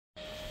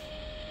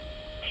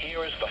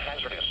here is the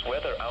hazardous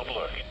weather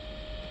outlook.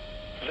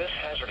 This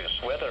hazardous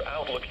weather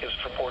outlook is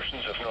for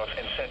portions of north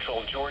and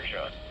central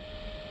Georgia.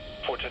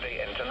 For today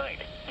and tonight,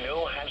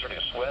 no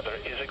hazardous weather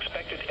is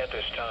expected at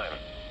this time.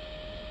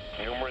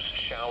 Numerous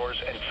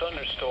showers and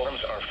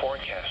thunderstorms are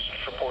forecast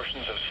for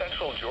portions of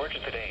central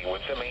Georgia today,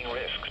 with the main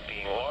risks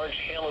being large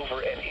hail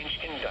over an inch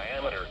in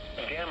diameter,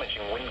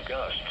 damaging wind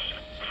gusts,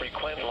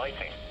 frequent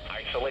lightning,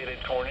 isolated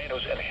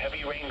tornadoes, and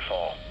heavy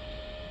rainfall.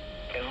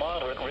 And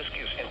moderate risk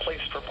is in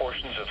place for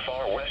portions of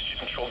far west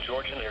central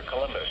Georgia near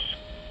Columbus.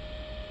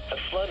 A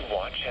flood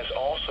watch has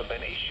also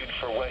been issued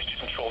for west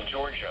central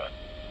Georgia.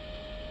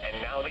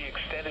 And now the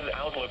extended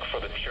outlook for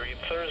the period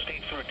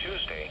Thursday through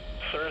Tuesday.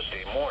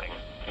 Thursday morning,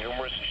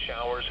 numerous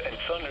showers and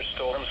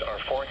thunderstorms are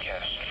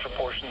forecast for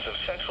portions of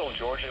central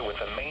Georgia, with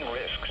the main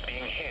risks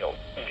being hail,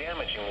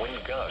 damaging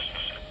wind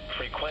gusts,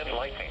 frequent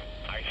lightning,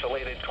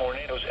 isolated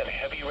tornadoes, and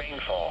heavy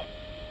rainfall.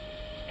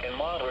 And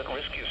moderate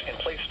risk is in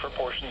place for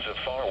portions of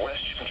far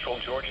west central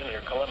Georgia near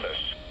Columbus.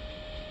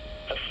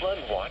 A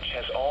flood watch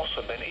has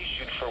also been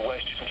issued for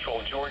west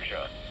central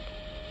Georgia.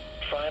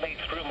 Friday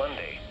through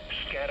Monday,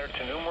 scattered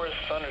to numerous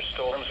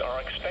thunderstorms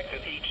are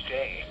expected each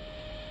day.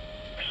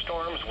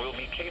 Storms will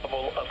be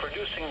capable of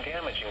producing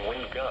damaging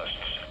wind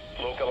gusts,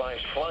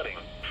 localized flooding,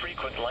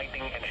 frequent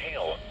lightning, and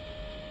hail.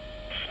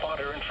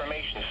 Spotter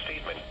information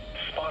statement.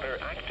 Spotter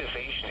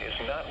activation is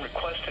not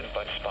requested,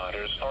 but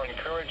spotters are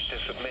encouraged to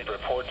submit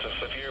reports of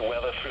severe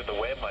weather through the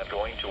web by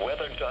going to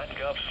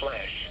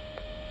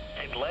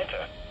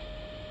weather.gov/Atlanta.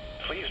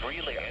 Please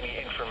relay any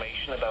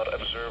information about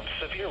observed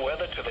severe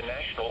weather to the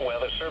National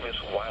Weather Service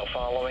while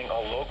following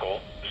all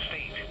local,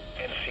 state,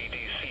 and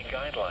CDC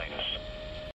guidelines.